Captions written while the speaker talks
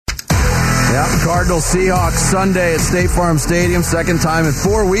Yeah, Cardinals-Seahawks Sunday at State Farm Stadium. Second time in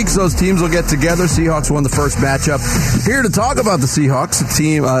 4 weeks those teams will get together. Seahawks won the first matchup. Here to talk about the Seahawks, a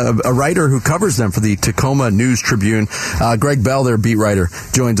team, a writer who covers them for the Tacoma News-Tribune, Gregg Bell, their beat writer,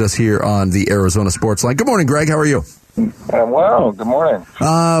 joins us here on the Arizona Sports Line. Good morning, Greg. How are you? I'm well. Good morning.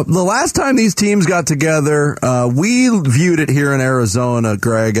 The last time these teams got together, we viewed it here in Arizona,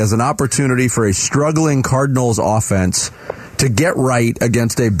 Greg, as an opportunity for a struggling Cardinals offense to get right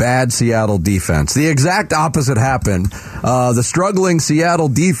against a bad Seattle defense. The exact opposite happened. The struggling Seattle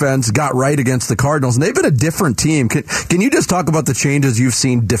defense got right against the Cardinals, and they've been a different team. Can you just talk about the changes you've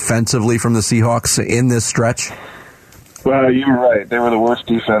seen defensively from the Seahawks in this stretch? Well, you were right. They were the worst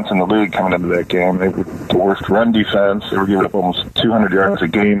defense in the league coming into that game. They were the worst run defense. They were giving up almost 200 yards a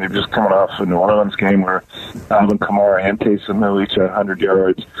game. They're just coming off a New Orleans game where Alvin Kamara and Taysom Hill each had 100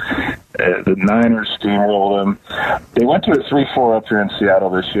 yards. The Niners steamrolled them. They went to a 3-4 up here in Seattle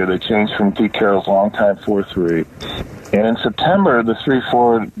this year. They changed from Pete Carroll's longtime 4-3. And in September, the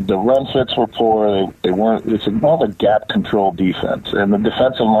 3-4, the run fits were poor. They weren't. It's more of a gap control defense, and the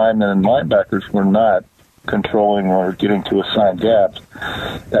defensive linemen and linebackers were not controlling or getting to assigned gaps.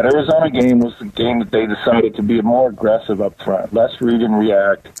 That Arizona game was the game that they decided to be more aggressive up front, less read and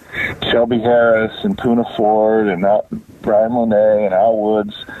react. Shelby Harris and Poona Ford and Brian Monet and Al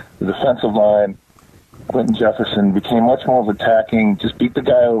Woods, the defensive line, Quentin Jefferson, became much more of attacking, just beat the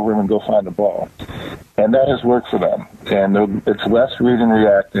guy over him and go find the ball. And that has worked for them. And it's less read and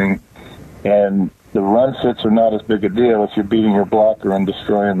reacting, and the run fits are not as big a deal if you're beating your blocker and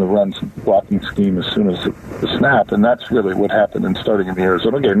destroying the run blocking scheme as soon as the snap. And that's really what happened in starting in the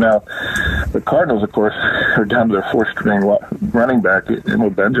Arizona game. Now, the Cardinals, of course, are down to their fourth-string running back. Emil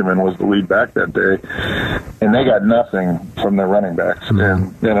Benjamin was the lead back that day, and they got nothing from their running backs. And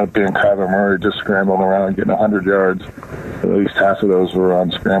ended up being Kyler Murray just scrambling around, getting 100 yards. At least half of those were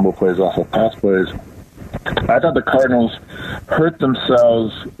on scramble plays off of pass plays. I thought the Cardinals hurt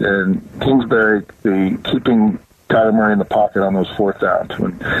themselves in Kingsbury, keeping Kyler Murray in the pocket on those fourth downs.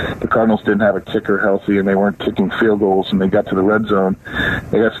 When the Cardinals didn't have a kicker healthy and they weren't kicking field goals and they got to the red zone,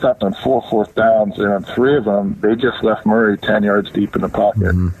 they got stopped on 4 fourth downs, and on 3 of them, they just left Murray 10 yards deep in the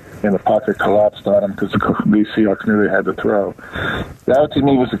pocket. And the pocket collapsed on him because the Seahawks knew they had to throw. That, to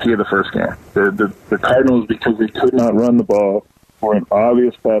me, was the key of the first game. The Cardinals, because they could not run the ball, were an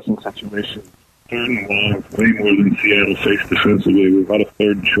obvious passing situation. Third and long, way more than Seattle faced defensively. We were about a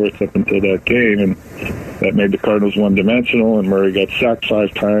third and shorts up until that game, and that made the Cardinals one-dimensional, and Murray got sacked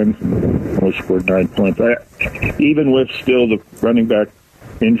 5 times and only scored 9 points. Even with still the running back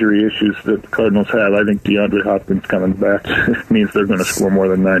injury issues that the Cardinals have, I think DeAndre Hopkins coming back means they're going to score more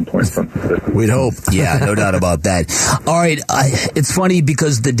than 9 points. We'd hope. Yeah, no doubt about that. All right, it's funny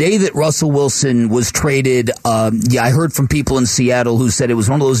because the day that Russell Wilson was traded, I heard from people in Seattle who said it was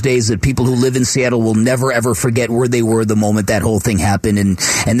one of those days that people who live in Seattle will never, ever forget where they were the moment that whole thing happened.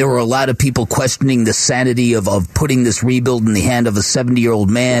 And there were a lot of people questioning the sanity of putting this rebuild in the hand of a 70-year-old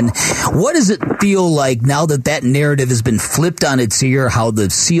man. What does it feel like now that that narrative has been flipped on its ear, how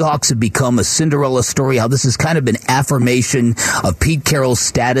the Seahawks have become a Cinderella story, how this has kind of been affirmation of Pete Carroll's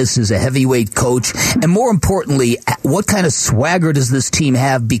status as a heavyweight coach, and more importantly, what kind of swagger does this team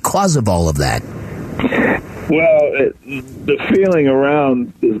have because of all of that? Well, the feeling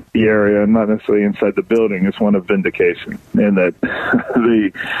around the area, not necessarily inside the building, is one of vindication, and that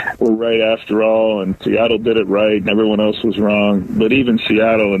they were right after all, and Seattle did it right, and everyone else was wrong. But even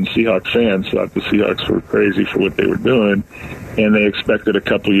Seattle and Seahawks fans thought the Seahawks were crazy for what they were doing, and they expected a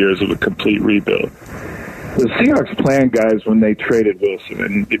couple years of a complete rebuild. The Seahawks planned, guys, when they traded Wilson,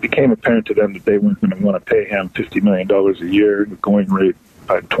 and it became apparent to them that they weren't going to want to pay him $50 million a year, the going rate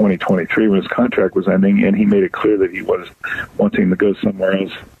by 2023 when his contract was ending, and he made it clear that he was wanting to go somewhere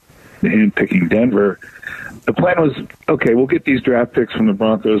else, and picking Denver. The plan was, okay, we'll get these draft picks from the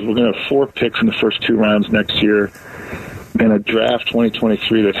Broncos. We're going to have 4 picks in the first 2 rounds next year, and a draft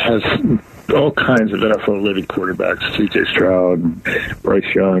 2023 that has all kinds of NFL-ready quarterbacks, C.J. Stroud and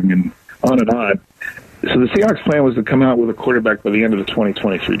Bryce Young and on and on. So the Seahawks plan was to come out with a quarterback by the end of the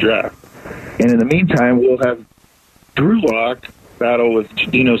 2023 draft. And in the meantime, we'll have Drew Lock battle with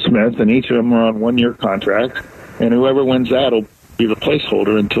Geno Smith, and each of them are on 1-year contracts, and whoever wins that will be the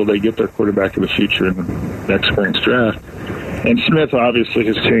placeholder until they get their quarterback of the future in the next spring's draft. And Smith obviously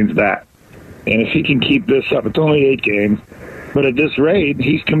has changed that. And if he can keep this up, it's only 8 games, but at this rate,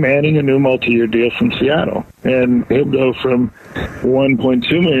 he's commanding a new multi-year deal from Seattle. And he'll go from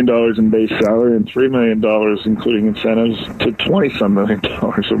 $1.2 million in base salary and $3 million, including incentives, to $20-some million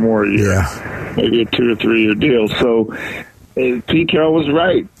or more a year. Yeah. Maybe a 2 or 3 year deal. So Pete Carroll was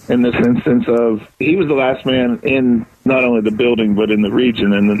right. in this instance of he was the last man in not only the building but in the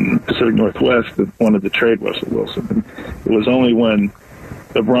region and in the Pacific Northwest that wanted to trade Russell Wilson. And it was only when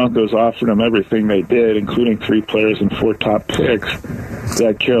the Broncos offered him everything they did, including 3 players and 4 top picks,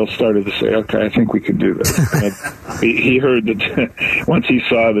 that Carroll started to say, okay, I think we can do this. he heard that once he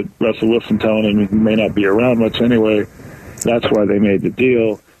saw that Russell Wilson telling him he may not be around much anyway, that's why they made the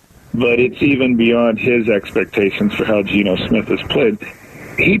deal. But it's even beyond his expectations for how Geno Smith has played.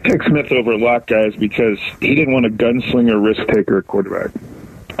 He picked Smith over a lot, guys, because he didn't want a gunslinger, risk-taker at quarterback.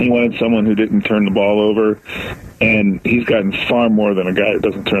 He wanted someone who didn't turn the ball over, and he's gotten far more than a guy who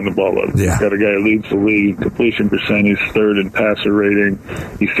doesn't turn the ball over. Yeah. He's got a guy who leads the league, completion percent, he's 3rd in passer rating.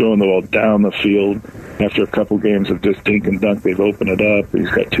 He's throwing the ball down the field. After a couple games of just dink and dunk, they've opened it up.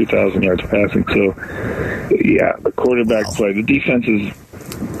 He's got 2,000 yards passing. So, yeah, the quarterback play. The defense's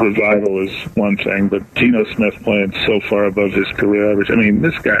revival is one thing, but Geno Smith playing so far above his career average. I mean,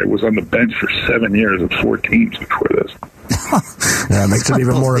 this guy was on the bench for 7 years with 4 teams before this. Yeah, it makes it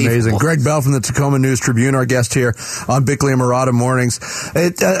even more amazing. Gregg Bell from the Tacoma News-Tribune, our guest here on Bickley and Murata Mornings.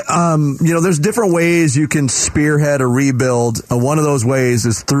 There's different ways you can spearhead a rebuild. One of those ways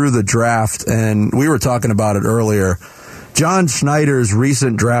is through the draft, and we were talking about it earlier. John Schneider's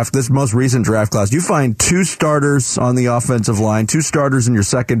this most recent draft class, you find 2 starters on the offensive line, 2 starters in your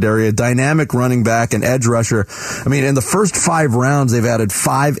secondary, a dynamic running back, an edge rusher. I mean, in the first 5 rounds, they've added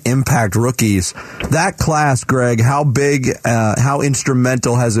 5 impact rookies. That class, Greg, how big, how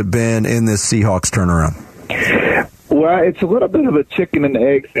instrumental has it been in this Seahawks turnaround? Well, it's a little bit of a chicken and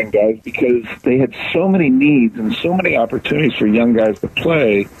egg thing, guys, because they had so many needs and so many opportunities for young guys to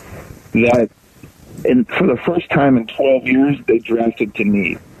play that and for the first time in 12 years, they drafted to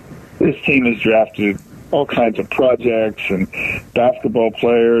need. This team has drafted all kinds of projects and basketball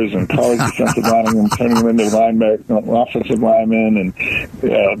players and college defensive linemen, turning them into linebackers, offensive linemen,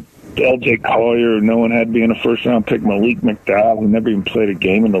 and L.J. Collier, no one had being a first-round pick. Malik McDowell, who never even played a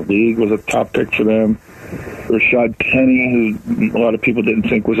game in the league, was a top pick for them. Rashad Penny, who a lot of people didn't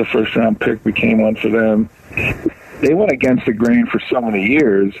think was a first-round pick, became one for them. They went against the grain for so many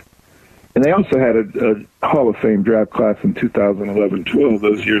years. And they also had a Hall of Fame draft class in 2011-12,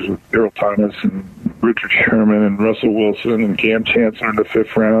 those years with Earl Thomas and Richard Sherman and Russell Wilson and Cam Chancellor in the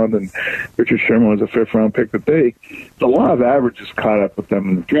 5th round, and Richard Sherman was a 5th-round pick. But the law of averages caught up with them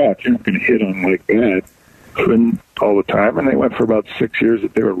in the draft. You're not going to hit on like that. Couldn't all the time, and they went for about 6 years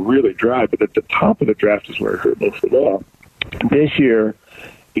that they were really dry. But at the top of the draft is where it hurt most of all. This year,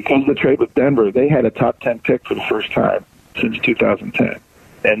 because of the trade with Denver, they had a top 10 pick for the first time since 2010.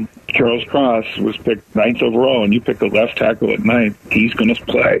 And Charles Cross was picked 9th overall, and you pick a left tackle at 9th, he's going to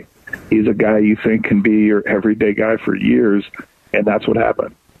play. He's a guy you think can be your everyday guy for years, and that's what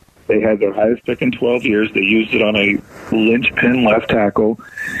happened. They had their highest pick in 12 years. They used it on a linchpin left tackle,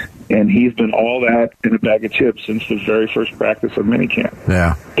 and he's been all that in a bag of chips since the very first practice of minicamp.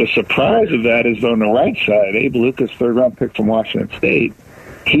 Yeah. The surprise of that is on the right side, Abe Lucas, 3rd-round pick from Washington State.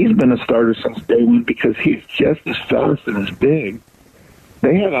 He's been a starter since day one because he's just as fast and as big.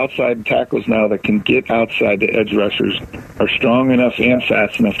 They have outside tackles now that can get outside. The edge rushers are strong enough and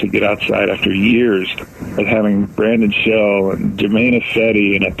fast enough to get outside after years of having Brandon Shell and Jermaine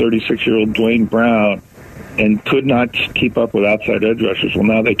Ifedi and a 36-year-old Dwayne Brown, and could not keep up with outside edge rushers. Well,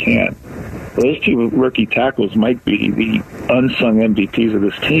 now they can. Those 2 rookie tackles might be the unsung MVPs of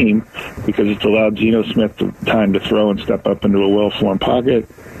this team because it's allowed Geno Smith time to throw and step up into a well-formed pocket.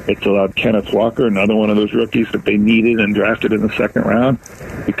 It's allowed Kenneth Walker, another one of those rookies that they needed and drafted in the 2nd round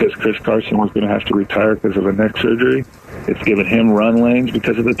because Chris Carson was going to have to retire because of a neck surgery. It's given him run lanes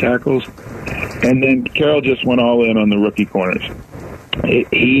because of the tackles. And then Carroll just went all in on the rookie corners.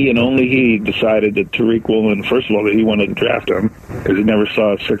 He and only he decided that Tariq Woolen, first of all, that he wanted to draft him because he never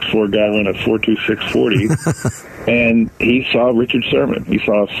saw a 6'4" guy run a 4.26 40. And he saw Richard Sherman. He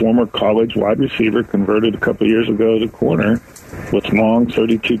saw a former college wide receiver converted a couple years ago to corner with long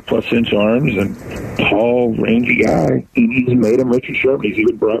 32-plus-inch arms and tall, rangy guy. And he's made him Richard Sherman. He's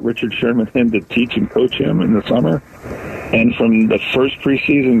even brought Richard Sherman in to teach and coach him in the summer. And from the first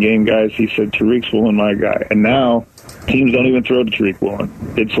preseason game, guys, he said, Tariq's Woolen, my guy. And now teams don't even throw to Tariq Woolen.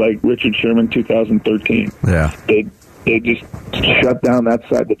 It's like Richard Sherman 2013. Yeah. They just shut down that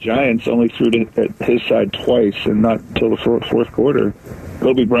side. The Giants only threw to his side twice, and not until the 4th quarter.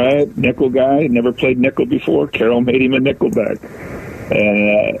 Kobe Bryant, nickel guy, never played nickel before. Carroll made him a nickelback.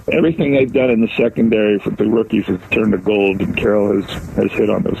 And everything they've done in the secondary for the rookies has turned to gold, and Carroll has hit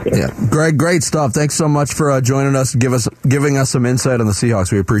on those guys. Yeah. Greg, great stuff. Thanks so much for joining us and giving us some insight on the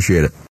Seahawks. We appreciate it.